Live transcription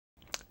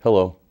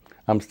Hello,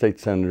 I'm State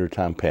Senator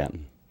Tom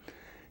Patton.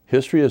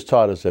 History has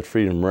taught us that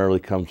freedom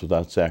rarely comes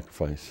without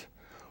sacrifice.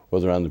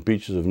 Whether on the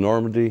beaches of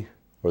Normandy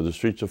or the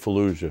streets of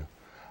Fallujah,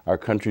 our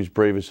country's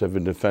bravest have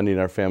been defending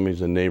our families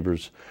and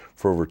neighbors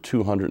for over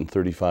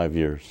 235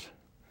 years.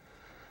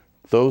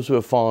 Those who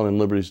have fallen in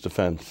liberty's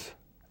defense,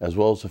 as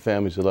well as the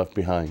families they left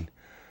behind,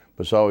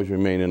 must always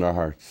remain in our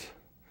hearts.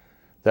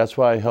 That's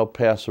why I helped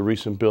pass a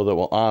recent bill that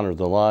will honor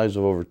the lives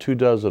of over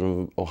 24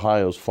 of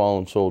Ohio's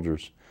fallen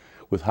soldiers,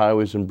 with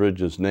highways and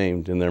bridges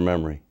named in their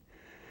memory.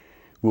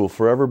 We will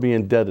forever be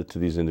indebted to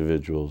these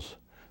individuals.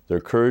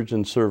 Their courage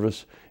and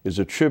service is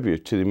a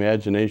tribute to the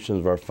imaginations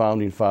of our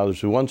founding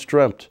fathers who once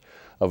dreamt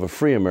of a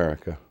free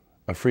America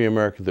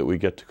that we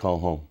get to call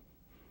home.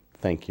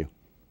 Thank you.